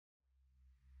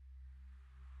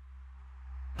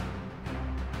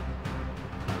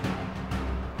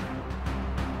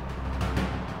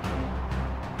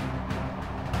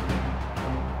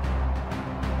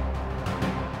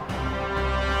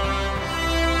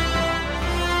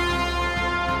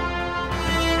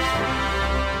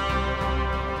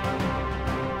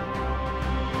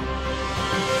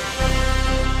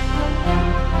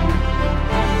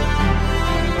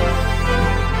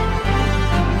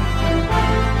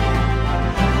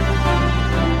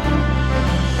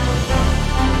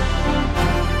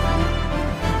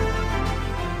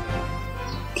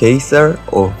Ksar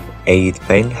of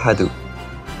Ait-Ben-Haddou.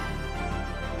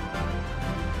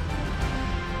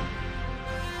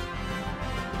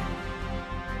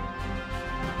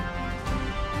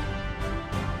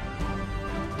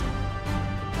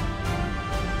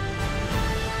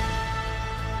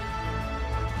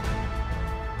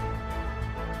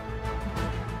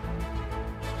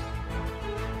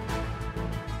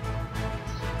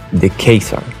 The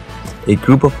Ksar, a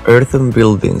group of earthen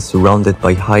buildings surrounded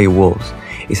by high walls,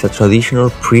 is a traditional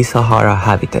pre-Sahara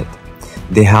habitat.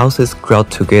 The houses crowd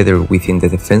together within the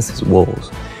defensive walls,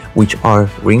 which are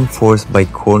reinforced by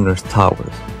corner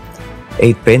towers.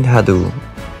 Ait-Ben-Haddou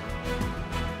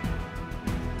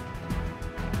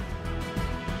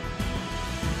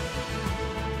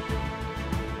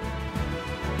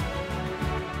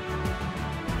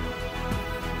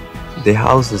The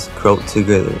houses crowd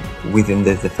together within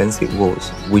the defensive walls,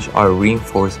 which are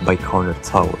reinforced by corner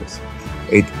towers.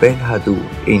 Ait-Ben-Haddou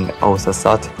in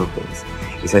Ouarzazate province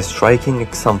is a striking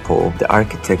example of the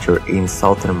architecture in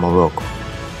southern Morocco.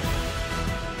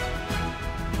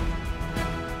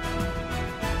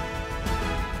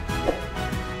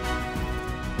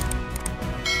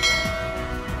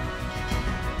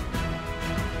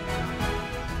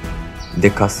 The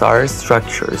Ksar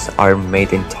structures are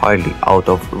made entirely out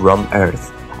of raw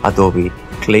earth, adobe,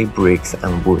 clay bricks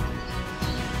and wood.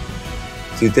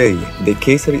 Today, the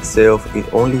Ksar itself is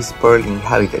only sparsely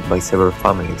inhabited by several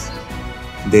families.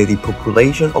 The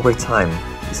depopulation over time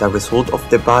is a result of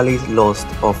the valley's loss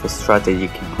of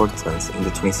strategic importance in the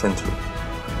 20th century.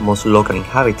 Most local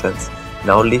inhabitants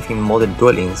now live in modern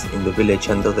dwellings in the village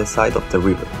and the other side of the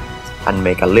river, and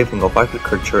make a living of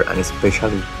agriculture and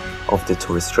especially of the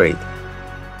tourist trade.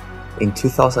 In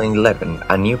 2011,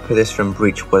 a new pedestrian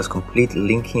bridge was completed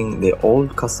linking the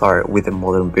old Ksar with the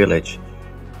modern village,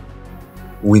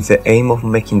 with the aim of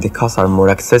making the Ksar more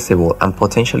accessible and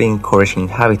potentially encouraging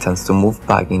inhabitants to move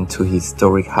back into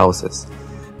historic houses.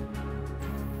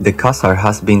 The Ksar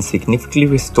has been significantly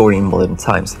restored in modern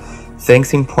times,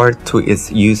 thanks in part to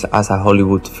its use as a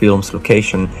Hollywood film's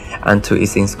location and to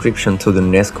its inscription to the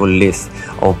UNESCO list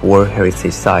of World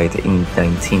Heritage Sites in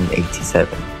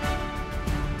 1987.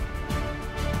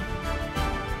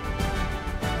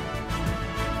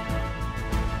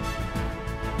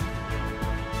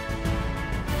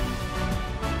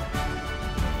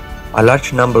 A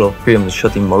large number of films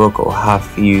shot in Morocco have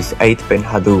used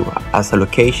Ait-Ben-Haddou as a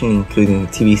location, including the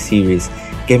TV series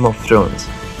Game of Thrones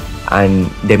and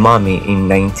The Mummy in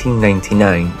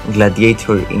 1999,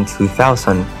 Gladiator in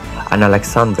 2000 and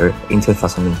Alexander in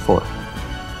 2004.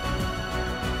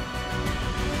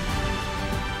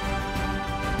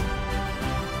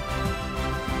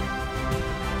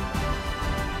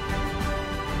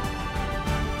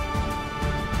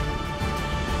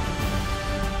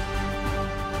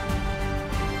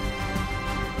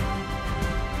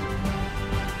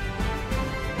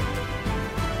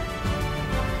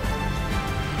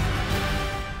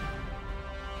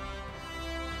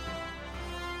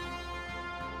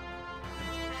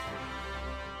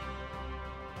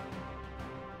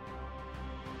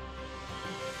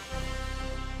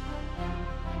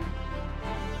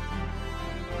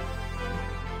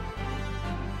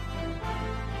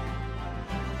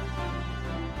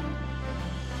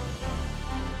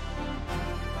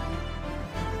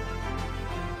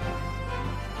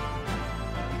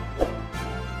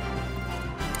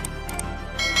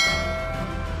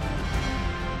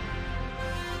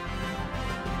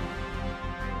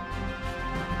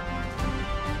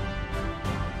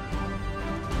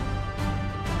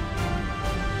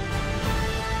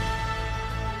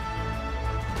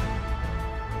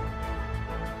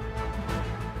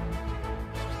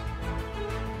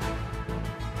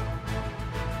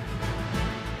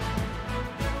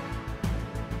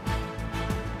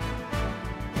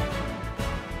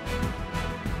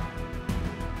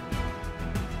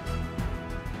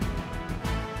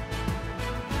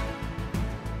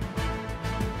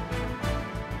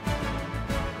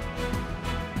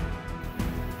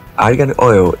 Argan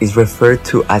oil is referred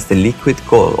to as the liquid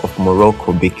gold of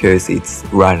Morocco because its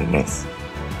rareness.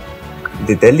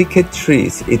 The delicate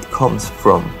trees it comes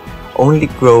from only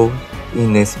grow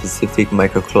in a specific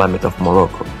microclimate of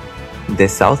Morocco, the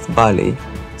South Valley,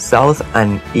 south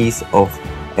and east of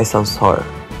Essaouira.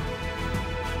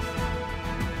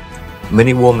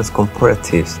 Many women's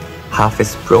cooperatives have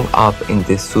sprung up in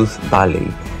the South Valley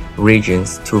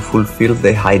regions to fulfill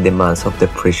the high demands of the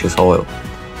precious oil.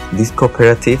 These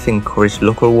cooperatives encourage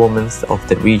local women of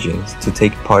the regions to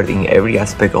take part in every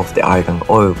aspect of the argan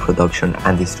oil production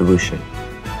and distribution.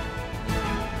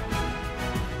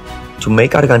 To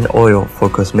make argan oil for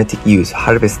cosmetic use,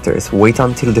 harvesters wait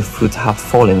until the fruits have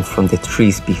fallen from the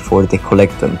trees before they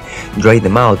collect them, dry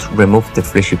them out, remove the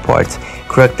fleshy parts,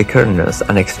 crack the kernels,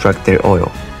 and extract their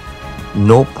oil.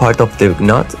 No part of the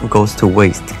nut goes to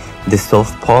waste. The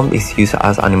soft pulp is used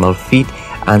as animal feed,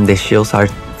 and the shells are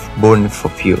burned for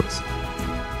fuels.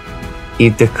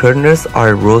 If the kernels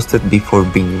are roasted before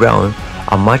being ground,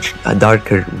 a much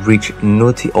darker, rich,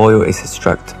 nutty oil is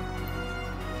extracted.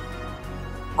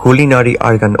 Culinary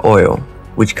argan oil,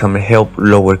 which can help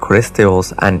lower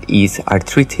cholesterol and ease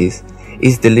arthritis,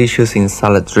 is delicious in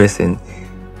salad dressing,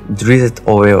 drizzled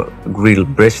oil, grilled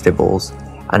vegetables,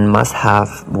 and must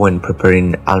have when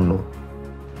preparing almond.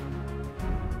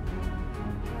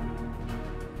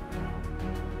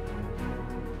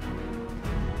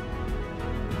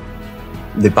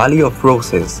 The Valley of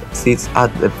Roses sits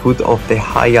at the foot of the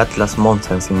high Atlas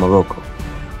Mountains in Morocco,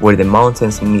 where the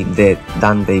mountains meet the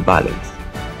Dande valleys.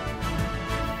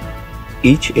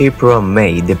 Each April and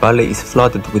May, the valley is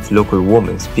flooded with local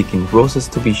women picking roses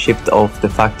to be shipped off the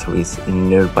factories in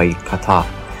nearby Qatar.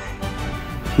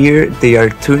 Here, they are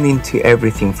turned into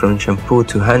everything from shampoo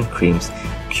to hand creams,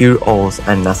 cure oils,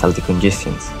 and nasal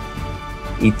decongestants.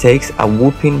 It takes a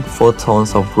whopping 4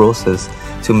 tons of roses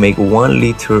to make 1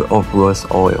 liter of rose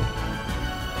oil.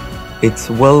 It's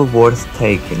well worth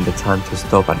taking the time to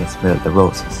stop and smell the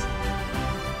roses.